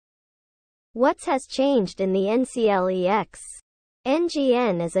What has changed in the Nclex?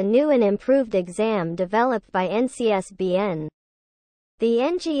 NGN is a new and improved exam developed by NCSBN. The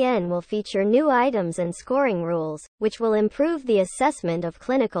NGN will feature new items and scoring rules, which will improve the assessment of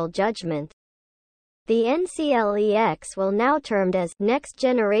clinical judgment. The Nclex will now termed as Next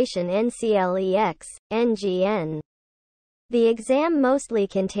Generation Nclex, NGN. The exam mostly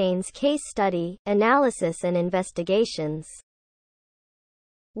contains case study, analysis and investigations.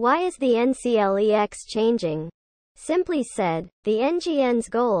 Why is the Nclex changing? Simply said, the NGN's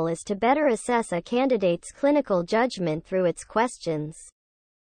goal is to better assess a candidate's clinical judgment through its questions.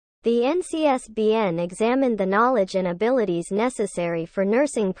 The NCSBN examined the knowledge and abilities necessary for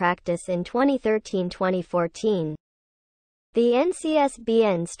nursing practice in 2013-2014. The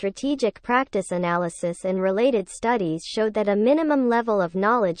NCSBN strategic practice analysis and related studies showed that a minimum level of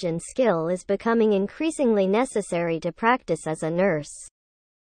knowledge and skill is becoming increasingly necessary to practice as a nurse.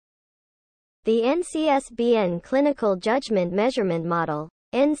 The NCSBN Clinical Judgment Measurement Model,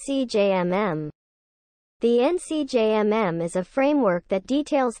 NCJMM. The NCJMM is a framework that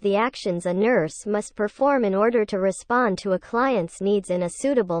details the actions a nurse must perform in order to respond to a client's needs in a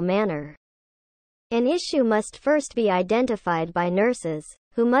suitable manner. An issue must first be identified by nurses,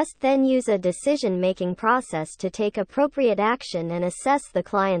 who must then use a decision-making process to take appropriate action and assess the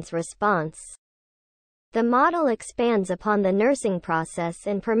client's response. The model expands upon the nursing process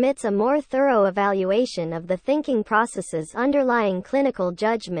and permits a more thorough evaluation of the thinking processes underlying clinical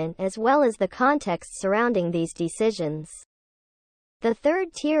judgment as well as the context surrounding these decisions. The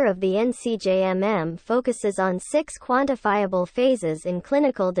third tier of the NCJMM focuses on 6 quantifiable phases in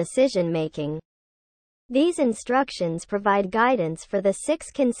clinical decision-making. These instructions provide guidance for the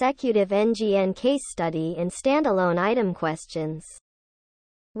 6 consecutive NGN case study and standalone item questions.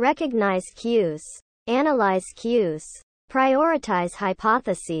 Recognize cues. Analyze cues. Prioritize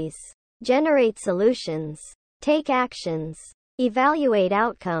hypotheses. Generate solutions. Take actions. Evaluate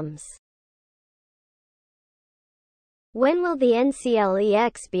outcomes. When will the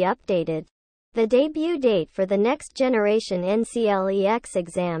Nclex be updated? The debut date for the next generation Nclex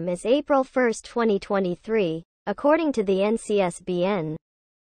exam is April 1, 2023, according to the NCSBN.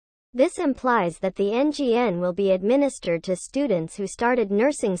 This implies that the NGN will be administered to students who started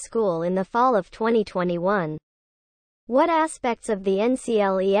nursing school in the fall of 2021. What aspects of the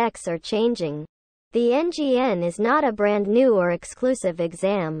Nclex are changing? The NGN is not a brand new or exclusive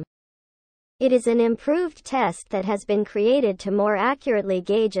exam. It is an improved test that has been created to more accurately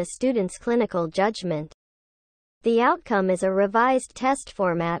gauge a student's clinical judgment. The outcome is a revised test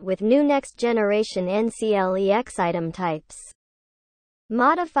format with new next-generation Nclex item types,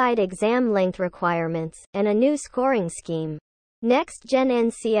 modified exam length requirements, and a new scoring scheme. Next-gen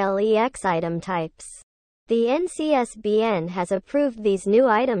Nclex item types. The NCSBN has approved these new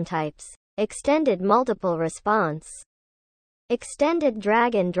item types: extended multiple response, extended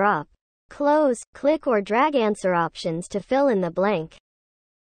drag and drop, close, click or drag answer options to fill in the blank,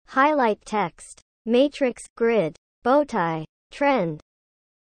 highlight text, matrix, grid, bowtie, trend.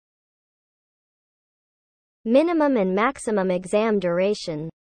 Minimum and maximum exam duration.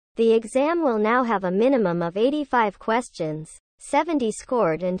 The exam will now have a minimum of 85 questions, 70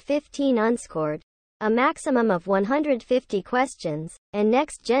 scored and 15 unscored, a maximum of 150 questions, and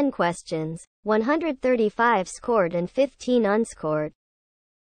next-gen questions, 135 scored and 15 unscored.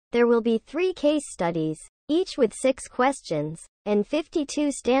 There will be 3 case studies, each with 6 questions, and 52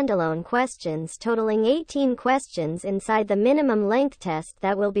 standalone questions totaling 18 questions inside the minimum length test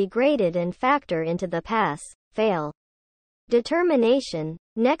that will be graded and factor into the pass/fail determination.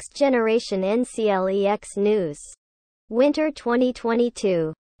 Next Generation Nclex News. Winter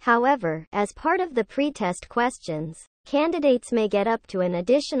 2022. However, as part of the pre-test questions, candidates may get up to an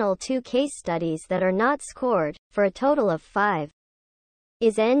additional 2 case studies that are not scored, for a total of 5.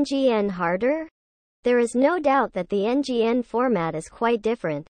 Is NGN harder? There is no doubt that the NGN format is quite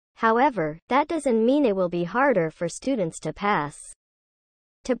different. However, that doesn't mean it will be harder for students to pass.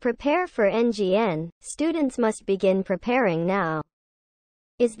 To prepare for NGN, students must begin preparing now.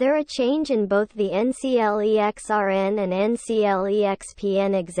 Is there a change in both the Nclex-RN and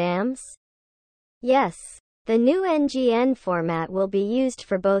Nclex-PN exams? Yes. The new NGN format will be used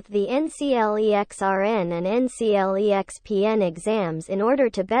for both the Nclex-RN and Nclex-PN exams in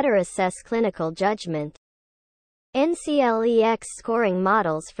order to better assess clinical judgment. Nclex scoring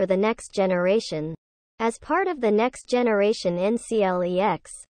models for the next generation. As part of the next generation Nclex,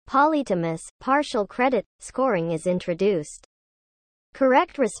 polytomous, partial credit, scoring is introduced.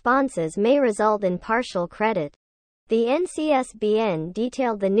 Correct responses may result in partial credit. The NCSBN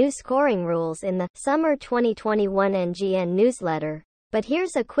detailed the new scoring rules in the Summer 2021 NGN newsletter, But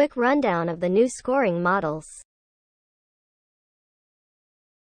here's a quick rundown of the new scoring models.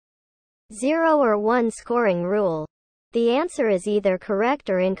 0 or 1 scoring rule. The answer is either correct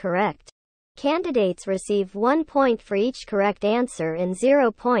or incorrect. Candidates receive 1 point for each correct answer and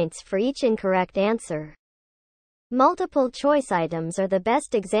 0 points for each incorrect answer. Multiple choice items are the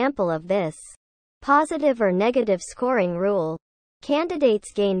best example of this. Positive or negative scoring rule.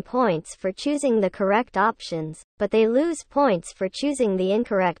 Candidates gain points for choosing the correct options, but they lose points for choosing the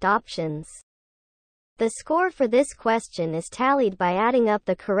incorrect options. The score for this question is tallied by adding up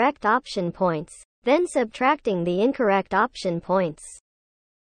the correct option points, then subtracting the incorrect option points.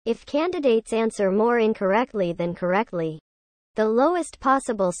 If candidates answer more incorrectly than correctly, the lowest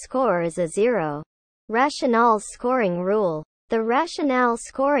possible score is a 0. Rationale scoring rule. The rationale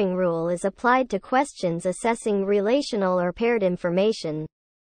scoring rule is applied to questions assessing relational or paired information.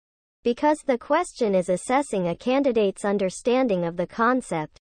 Because the question is assessing a candidate's understanding of the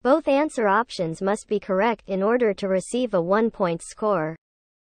concept, both answer options must be correct in order to receive a 1-point score.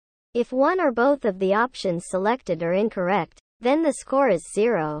 If one or both of the options selected are incorrect, then the score is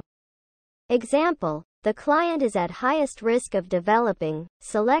 0. Example: the client is at highest risk of developing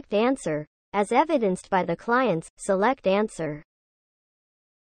select answer, as evidenced by the client's select answer.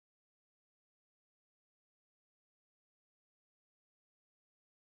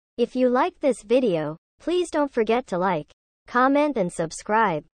 If you like this video, please don't forget to like, comment and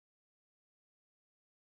subscribe.